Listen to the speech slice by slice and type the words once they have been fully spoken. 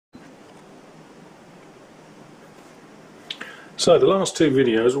So the last two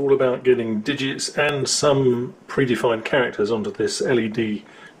videos are all about getting digits and some predefined characters onto this LED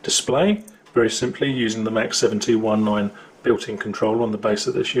display, very simply using the MAX7219 built-in controller on the base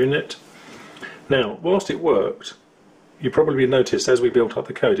of this unit. Now, whilst it worked, you probably noticed as we built up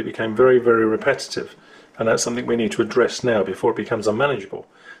the code it became very repetitive, and that's something we need to address now before it becomes unmanageable.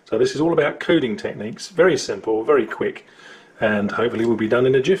 So this is all about coding techniques, very simple, very quick, and hopefully will be done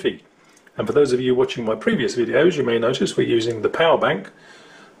in a jiffy. And for those of you watching my previous videos, you may notice we're using the power bank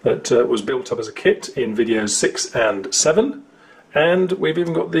that was built up as a kit in videos 6 and 7, and we've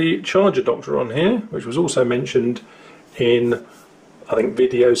even got the charger adapter on here, which was also mentioned in, I think,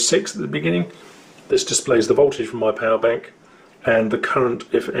 video 6 at the beginning. This displays the voltage from my power bank and the current,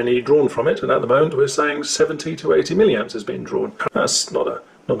 if any, drawn from it, and at the moment we're saying 70 to 80 milliamps has been drawn. That's not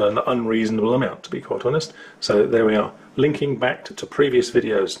an unreasonable amount, to be quite honest. So there we are, linking back to previous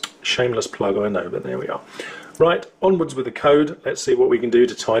videos. Shameless plug, I know, but there we are. Right, onwards with the code. Let's see what we can do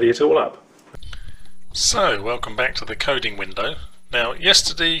to tidy it all up. So, welcome back to the coding window. Now,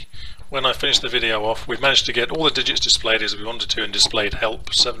 yesterday when I finished the video off, we managed to get all the digits displayed as we wanted to in displayed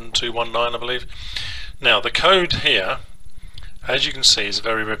help 7219, I believe. Now, the code here, as you can see, is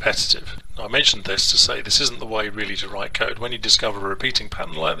very repetitive. Now, I mentioned this to say this isn't the way really to write code. When you discover a repeating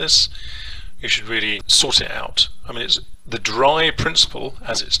pattern like this, you should really sort it out. I mean, it's the dry principle,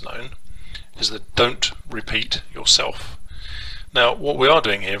 as it's known, is that don't repeat yourself. Now, what we are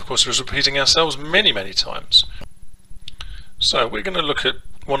doing here, of course, is repeating ourselves many times. So we're going to look at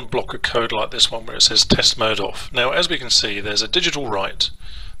one block of code like this one where it says test mode off. Now, as we can see, there's a digital write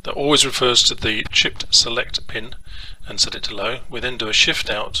that always refers to the chipped select pin and set it to low. We then do a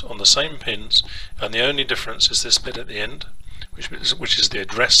shift out on the same pins, and the only difference is this bit at the end, which is the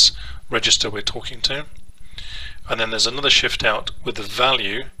address register we're talking to. And then there's another shift out with the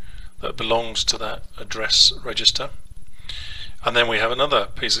value that belongs to that address register. And then we have another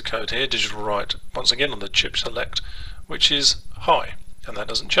piece of code here, digital write, once again on the chip select, which is high, and that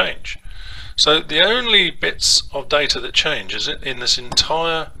doesn't change. So the only bits of data that changes in this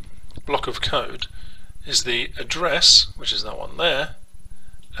entire block of code is the address, which is that one there,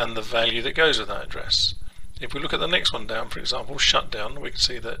 and the value that goes with that address. If we look at the next one down, for example, shutdown, we can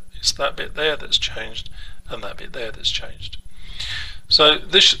see that it's that bit there that's changed and that bit there that's changed. So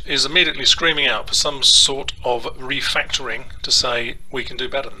this is immediately screaming out for some sort of refactoring to say we can do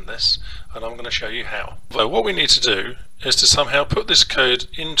better than this, and I'm going to show you how. So what we need to do is to somehow put this code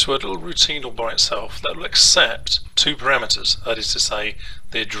into a little routine all by itself that will accept two parameters, that is to say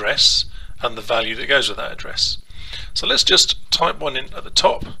the address and the value that goes with that address. So let's just type one in at the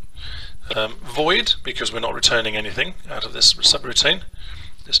top, void, because we're not returning anything out of this subroutine,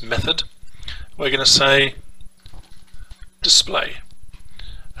 this method. We're going to say display,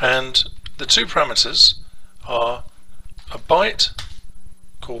 and the two parameters are a byte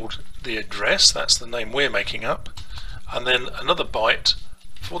called the address, that's the name we're making up, and then another byte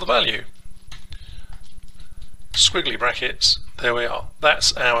for the value. Squiggly brackets, there we are.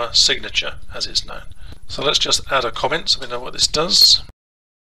 That's our signature as it's known. So let's just add a comment so we know what this does.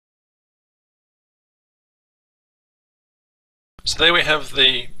 So there we have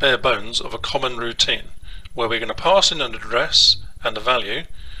the bare bones of a common routine where we're going to pass in an address and a value,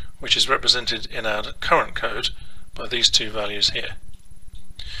 which is represented in our current code by these two values here.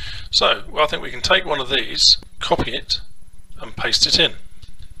 So I think we can take one of these, copy it and paste it in.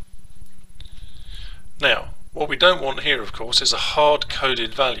 Now, what we don't want here, of course, is a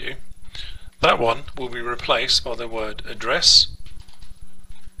hard-coded value. That one will be replaced by the word address,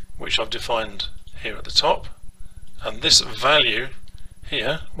 which I've defined here at the top, and this value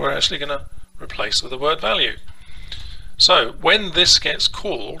here we're actually going to replace with the word value. So when this gets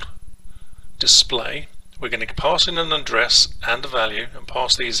called display, we're going to pass in an address and a value and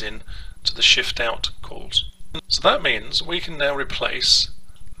pass these in to the shift out calls. So that means we can now replace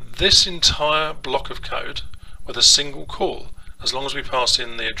this entire block of code with a single call, as long as we pass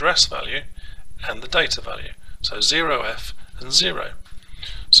in the address value and the data value, so 0f and 0.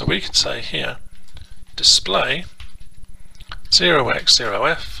 So we could say here display 0x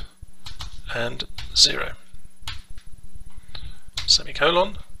 0f and 0,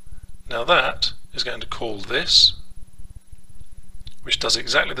 semicolon. Now that is going to call this, which does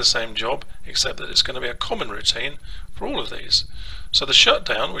exactly the same job, except that it's going to be a common routine for all of these. So the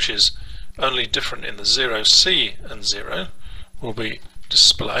shutdown, which is only different in the 0c and 0, will be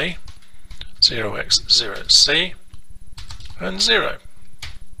display 0x 0c and 0.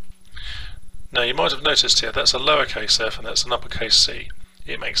 Now you might have noticed here that's a lowercase f and that's an uppercase c.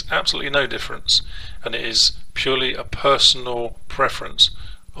 It makes absolutely no difference, and it is purely a personal preference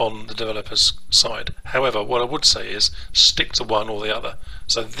on the developer's side. However, what I would say is stick to one or the other.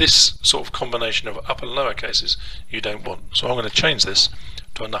 So this sort of combination of upper and lower cases you don't want. So I'm going to change this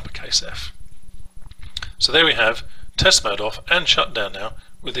to an uppercase F. So there we have test mode off and shut down now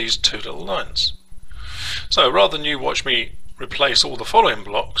with these two little lines. So rather than you watch me replace all the following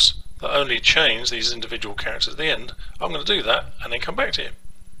blocks that only change these individual characters at the end, I'm going to do that and then come back to you.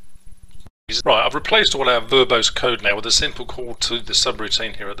 Right, I've replaced all our verbose code now with a simple call to the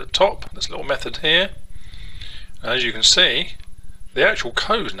subroutine here at the top, this little method here. As you can see, the actual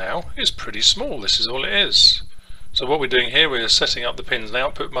code now is pretty small. This is all it is. So what we're doing here, we're setting up the pins in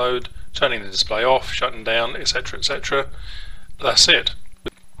output mode, turning the display off, shutting down, etc, etc. That's it.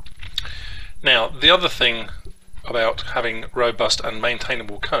 Now the other thing about having robust and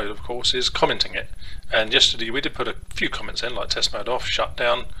maintainable code, of course, is commenting it. And yesterday we did put a few comments in, like test mode off, shut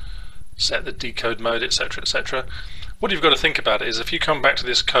down, set the decode mode, etc, etc. What you've got to think about is if you come back to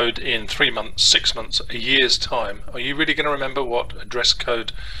this code in 3 months, 6 months, a year's time, are you really going to remember what address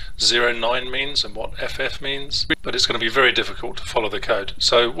code 09 means and what FF means? But it's going to be very difficult to follow the code.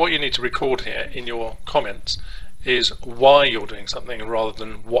 So what you need to record here in your comments is why you're doing something rather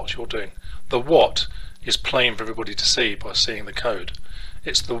than what you're doing. The what is plain for everybody to see by seeing the code.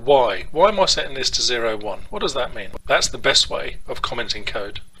 It's the why. Why am I setting this to 01? What does that mean? That's the best way of commenting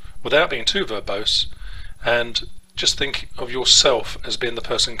code without being too verbose, and just think of yourself as being the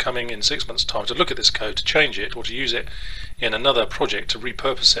person coming in 6 months' time to look at this code, to change it, or to use it in another project to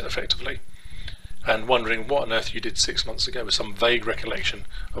repurpose it effectively, and wondering what on earth you did 6 months ago with some vague recollection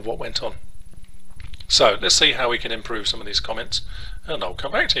of what went on. So let's see how we can improve some of these comments, and I'll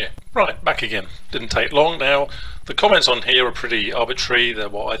come back to you. Right, back again. Didn't take long. Now the comments on here are pretty arbitrary. They're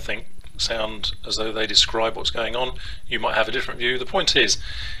what I think sound as though they describe what's going on. You might have a different view. The point is,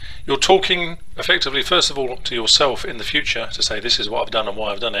 you're talking effectively first of all to yourself in the future to say this is what I've done and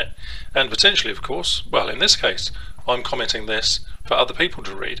why I've done it, and potentially, of course, well, in this case I'm commenting this for other people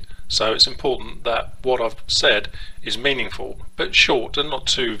to read, so it's important that what I've said is meaningful but short and not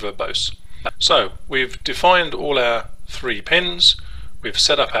too verbose. So we've defined all our 3 pins, we've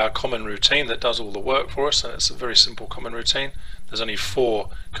set up our common routine that does all the work for us, and it's a very simple common routine. There's only 4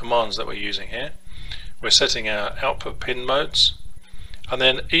 commands that we're using here. We're setting our output pin modes, and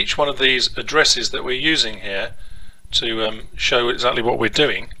then each one of these addresses that we're using here to show exactly what we're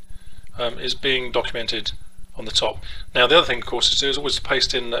doing is being documented on the top. Now the other thing, of course, is always to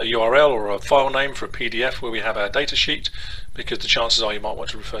paste in a URL or a file name for a PDF where we have our data sheet, because the chances are you might want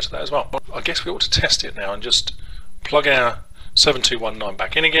to refer to that as well. I guess we ought to test it now and just plug our 7219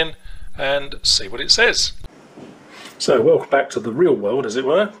 back in again and see what it says. So welcome back to the real world, as it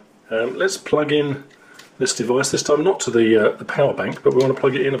were. Let's plug in this device, this time not to the power bank, but we want to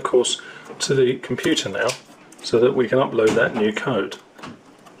plug it in, of course, to the computer now so that we can upload that new code.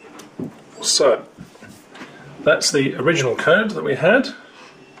 So that's the original code that we had.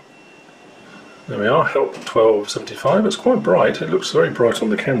 There we are, help 1275. It's quite bright. It looks very bright on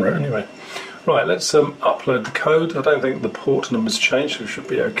the camera anyway. Right, let's upload the code. I don't think the port number's changed, so it should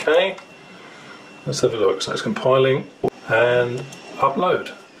be okay. Let's have a look. So it's compiling and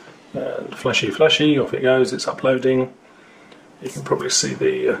upload. And flashy flashy, off it goes, it's uploading. You can probably see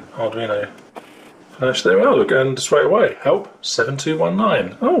the Arduino flash. There we are, look, and straight away, help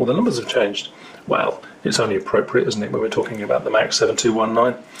 7219. Oh, the numbers have changed. Well, it's only appropriate, isn't it, when we're talking about the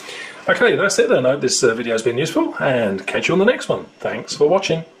MAX7219. Okay, that's it then. I hope this video has been useful, and catch you on the next one. Thanks for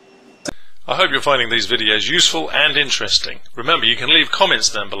watching. I hope you're finding these videos useful and interesting. Remember, you can leave comments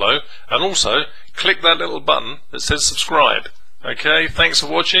down below, and also click that little button that says subscribe. Okay, thanks for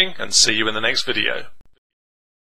watching, and see you in the next video.